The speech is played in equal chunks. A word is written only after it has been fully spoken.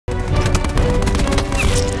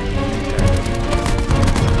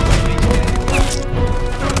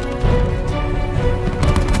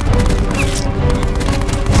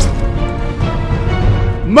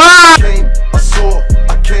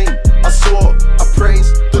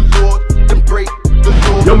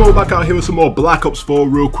out here with some more Black Ops 4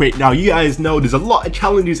 real quick. Now, you guys know there's a lot of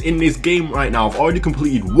challenges in this game right now. I've already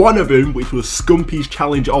completed one of them, which was scOmPlETE's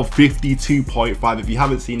challenge of 52.5. If you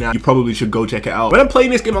haven't seen that, you probably should go check it out. When I'm playing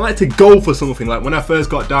this game, I like to go for something. Like when I first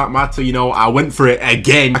got Dark Matter, you know, I went for it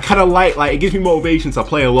again. I kind of like it gives me motivation to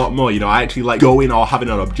play a lot more. You know, I actually like going or having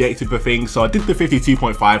an objective for things. So I did the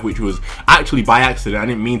 52.5, which was actually by accident. I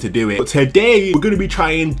didn't mean to do it. But today, we're going to be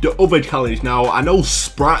trying the other challenge. Now, I know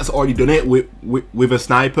Sprat's already done it with a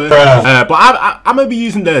sniper. But I'm going to be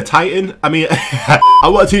using the Titan. I mean,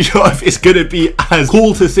 I'm not too sure if it's going to be as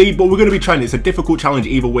cool to see, but we're going to be trying it. It's a difficult challenge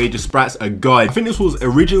either way. Just Sprat's a god. I think this was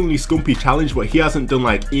originally scOmPlETE challenge, but he hasn't done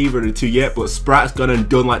like either of the two yet. But Sprat's gone and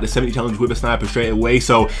done like the 70 challenge with a sniper straight away.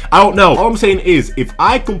 So I don't know. All I'm saying is, if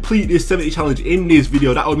I complete this 70 challenge in this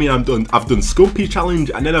video, that would mean I've done scOmPlETE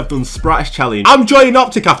challenge and then I've done Sprat's challenge. I'm joining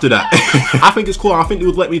Optic after that. I think it's cool. I think they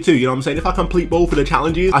would let me too. You know what I'm saying? If I complete both of the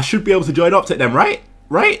challenges, I should be able to join Optic then, right?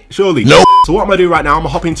 Right? Surely. No. So what I'm gonna do right now, I'm gonna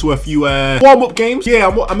hop into a few warm-up games. Yeah,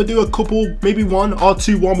 I'm gonna do a couple, maybe 1 or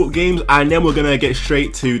 2 warm-up games, and then we're gonna get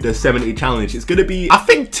straight to the 70 challenge. It's gonna be, I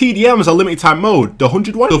think TDM is a limited time mode, the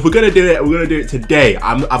 100 one. So if we're gonna do it, we're gonna do it today.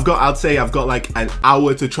 I'd say I've got like an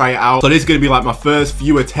hour to try it out. So this is gonna be like my first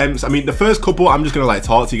few attempts. I mean, the first couple, I'm just gonna like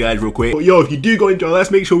talk to you guys real quick. But yo, if you do go enjoy, let's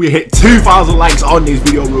make sure we hit 2,000 likes on this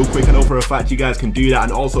video real quick. I know for a fact you guys can do that.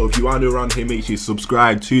 And also, if you are new around here, make sure you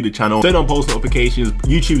subscribe to the channel, turn on post notifications.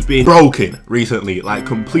 YouTube's been broken recently, like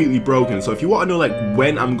completely broken. So if you want to know like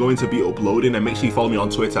when I'm going to be uploading, then make sure you follow me on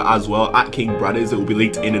Twitter as well at KingBRADERZ. It will be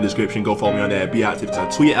linked in the description. Go follow me on there, be active, to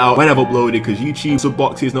tweet out when I've uploaded, because YouTube sub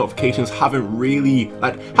boxes notifications haven't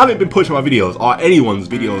been pushing my videos or anyone's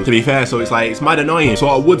videos, to be fair. So it's like, it's mad annoying. So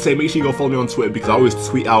I would say make sure you go follow me on Twitter, because I always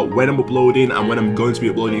tweet out when I'm uploading and when I'm going to be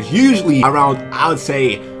uploading. It's usually around, I would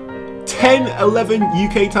say, 10, 11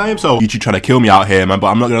 UK time. So YouTube trying to kill me out here, man, but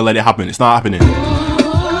I'm not gonna let it happen. It's not happening.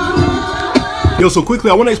 Yo, so quickly,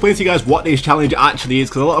 I want to explain to you guys what this challenge actually is,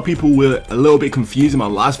 because a lot of people were a little bit confused in my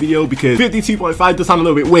last video, because 52.5 does sound a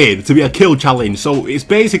little bit weird to be a kill challenge. So it's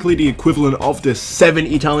basically the equivalent of the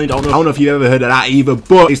 70 challenge. I don't know if you've ever heard of that either,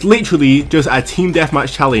 but it's literally just a team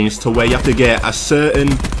deathmatch challenge to where you have to get a certain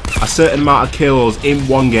amount of kills in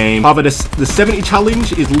one game. However, the 70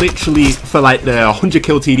 challenge is literally for like the 100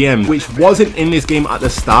 kill TDM, which wasn't in this game at the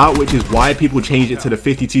start, which is why people changed it to the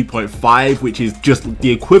 52.5, which is just the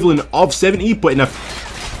equivalent of 70, but in a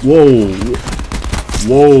whoa,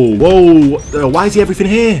 why is everything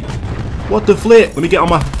here? What the flip? Let me get on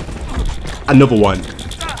my another one,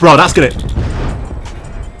 bro. That's gonna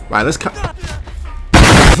right. Let's cut.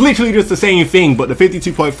 It's literally just the same thing, but the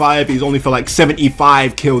 52.5 is only for like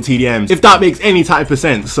 75 kill TDMs, if that makes any type of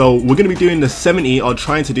sense. So we're gonna be doing the 70, or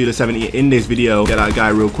trying to do the 70 in this video. Get that guy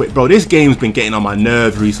real quick, bro. This game's been getting on my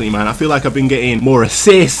nerves recently, man. I feel like I've been getting more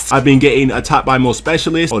assists, I've been getting attacked by more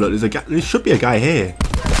specialists. Oh look, there's a guy, there should be a guy here.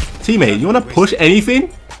 Teammate, you want to push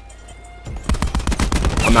anything?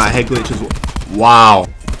 Oh, that head glitch as well. Wow.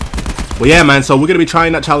 Well, yeah, man, so we're going to be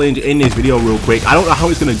trying that challenge in this video real quick. I don't know how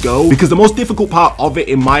it's going to go, because the most difficult part of it,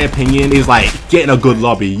 in my opinion, is like getting a good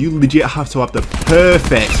lobby. You legit have to have the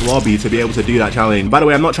perfect lobby to be able to do that challenge. By the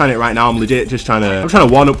way, I'm not trying it right now. I'm legit just trying to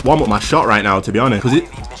warm up my shot right now, to be honest. Because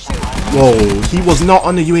whoa, he was not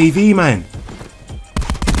on the UAV, man.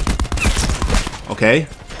 Okay.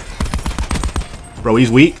 Bro,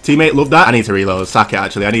 he's weak. Teammate, love that. I need to reload. Sack it,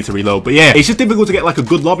 actually. I need to reload. But yeah, it's just difficult to get like a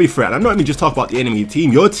good lobby for it. And I'm not even just talking about the enemy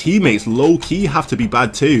team. Your teammates low-key have to be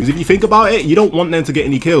bad too. Because if you think about it, you don't want them to get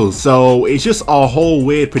any kills. So it's just a whole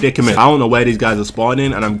weird predicament. I don't know where these guys are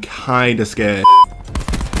spawning, and I'm kind of scared.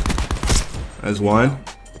 There's one.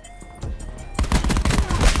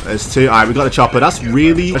 There's two. All right, we got a chopper. That's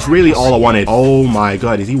really all I wanted. Oh my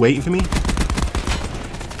God, is he waiting for me?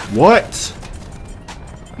 What?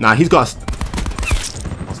 Nah, he's got a...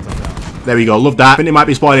 There we go, love that. I think they might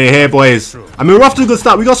be spawning here, boys. I mean, we're off to a good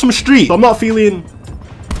start. We got some street. So I'm not feeling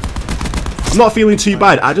too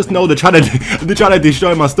bad. I just know they're trying to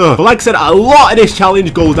destroy my stuff. But like I said, a lot of this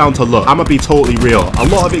challenge goes down to luck. I'm gonna be totally real. A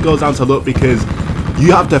lot of it goes down to luck, because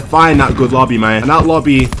you have to find that good lobby, man. And that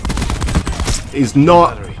lobby is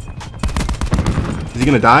not... Is he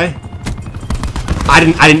gonna die? I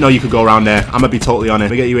didn't know you could go around there. I'm gonna be totally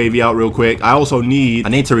honest. Let me get UAV out real quick. I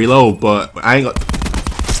need to reload, but I ain't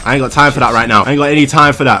got time for that right now. I ain't got any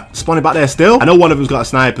time for that. Spawning back there still? I know one of them's got a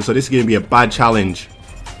sniper, so this is going to be a bad challenge.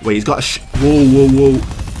 Wait, he's got a whoa.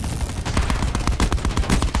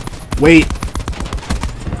 Wait.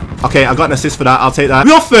 Okay, I got an assist for that. I'll take that.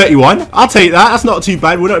 We're 31. I'll take that. That's not too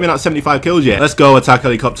bad. We're not even at 75 kills yet. Let's go, attack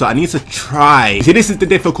helicopter. I need to try. See, this is the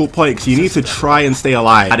difficult point, because you need to try and stay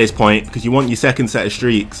alive at this point, because you want your second set of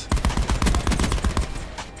streaks.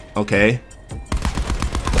 Okay.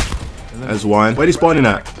 There's one. Where are they spawning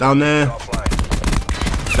at? Down there.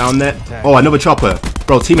 Down there. Oh, another chopper.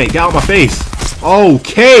 Bro, teammate, get out of my face.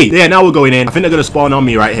 Okay. Yeah, now we're going in. I think they're going to spawn on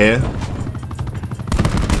me right here.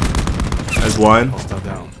 There's one.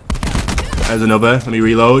 There's another. Let me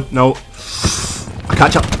reload. No. I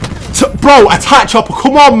can't chop. Bro, attack chopper.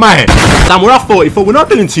 Come on, man. Damn, we're at 44. We're not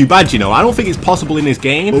doing too bad, you know. I don't think it's possible in this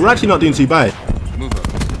game. But we're actually not doing too bad.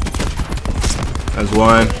 There's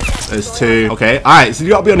one. There's two. Okay. Alright, so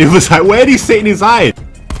you gotta be on the other side. Where are these sitting inside?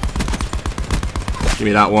 Give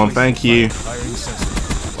me that one. Thank you.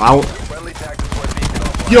 Wow.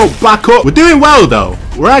 Yo, back up. We're doing well, though.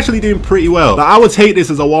 We're actually doing pretty well. Like, I would take this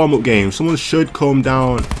as a warm-up game. Someone should come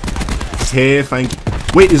down here. Thank you.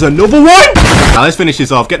 Wait, there's another one? Now, let's finish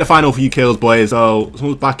this off. Get the final few kills, boys. So,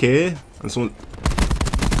 someone's back here. And someone...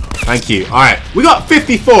 Thank you. Alright, we got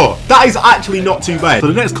 54. That is actually not too bad. So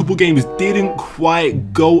the next couple games didn't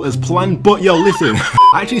quite go as planned. But yo, listen.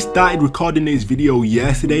 I actually started recording this video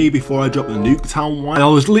yesterday before I dropped the Nuketown one. And I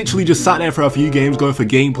was literally just sat there for a few games going for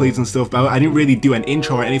gameplays and stuff. But I didn't really do an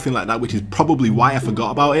intro or anything like that, which is probably why I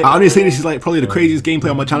forgot about it. Honestly, this is like probably the craziest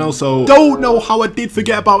gameplay on my channel. So don't know how I did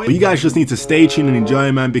forget about it. But you guys just need to stay tuned and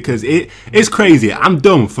enjoy, man, because it's crazy. I'm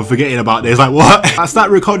dumb for forgetting about this. Like, what? I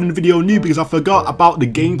started recording the video new because I forgot about the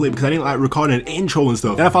gameplay because I didn't like recording an intro and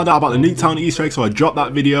stuff. Then I found out about the Nuketown Easter egg, so I dropped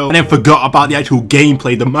that video and then forgot about the actual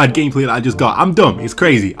gameplay, the mad gameplay that I just got. I'm dumb. It's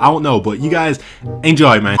crazy. I don't know, but you guys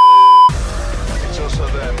enjoy, man. It's also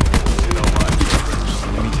them, you know,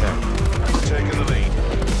 taking the lead.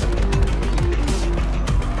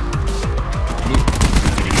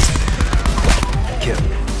 Kill.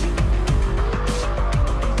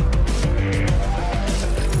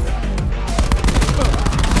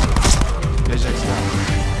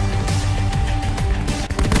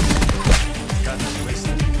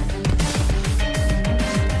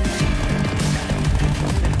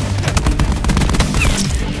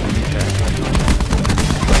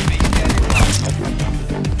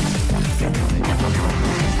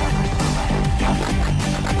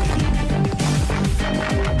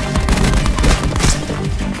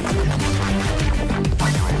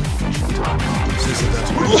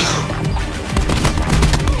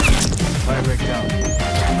 Fire breakdown.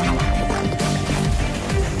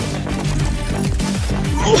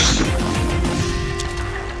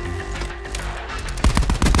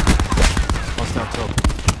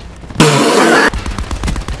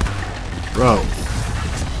 Bro.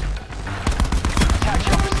 Attack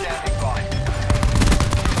chopper standing by.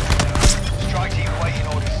 Strike team waiting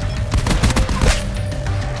orders.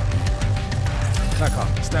 Attack off.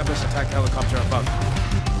 Establish attack helicopter above.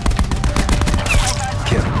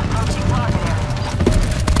 Kill.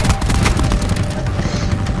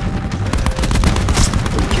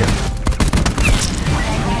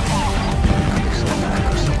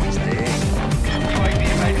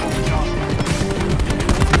 UAV available for task.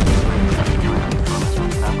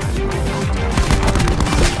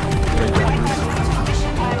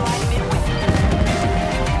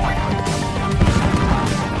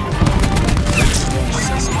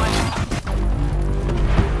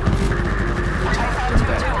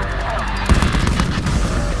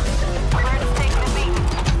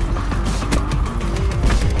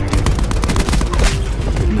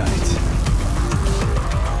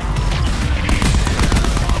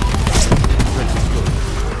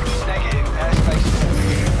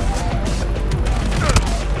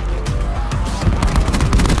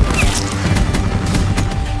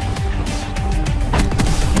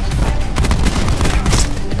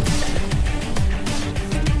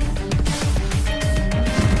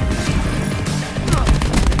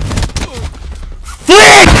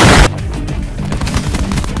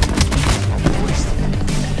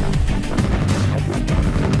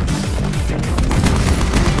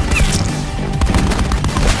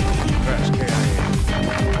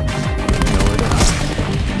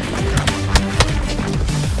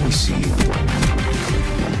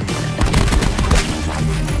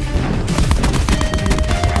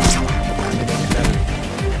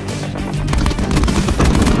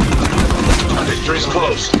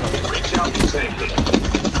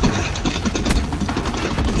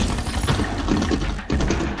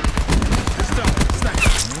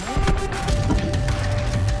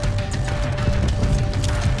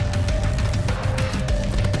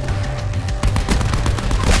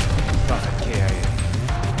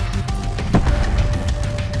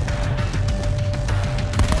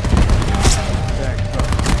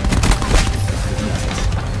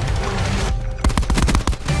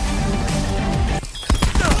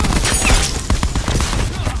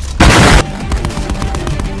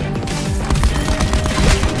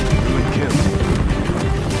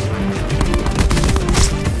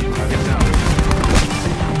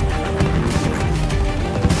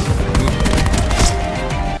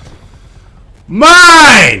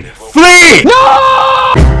 it! No!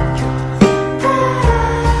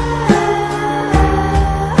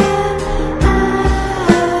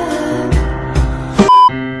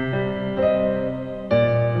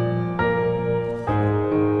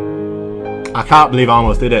 I can't believe I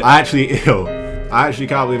almost did it. I actually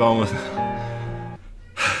can't believe I almost...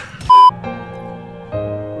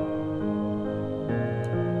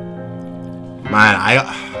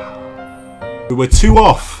 Man, we were 2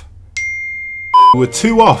 off. We were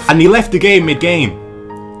 2 off. And they left the game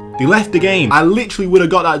mid-game. They left the game. I literally would have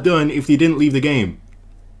got that done if they didn't leave the game.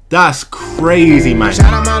 That's crazy, man.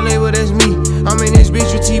 Shout out my label, that's me. I'm in this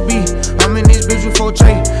bitch with TB. I'm in this bitch with 4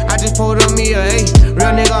 tray. I just pulled on me a A.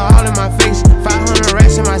 Real nigga all in my face. 500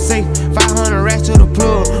 racks in my safe. 500 racks to the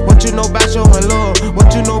plug. What you know about showing love?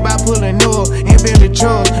 What you know about pulling up? And building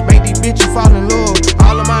trucks.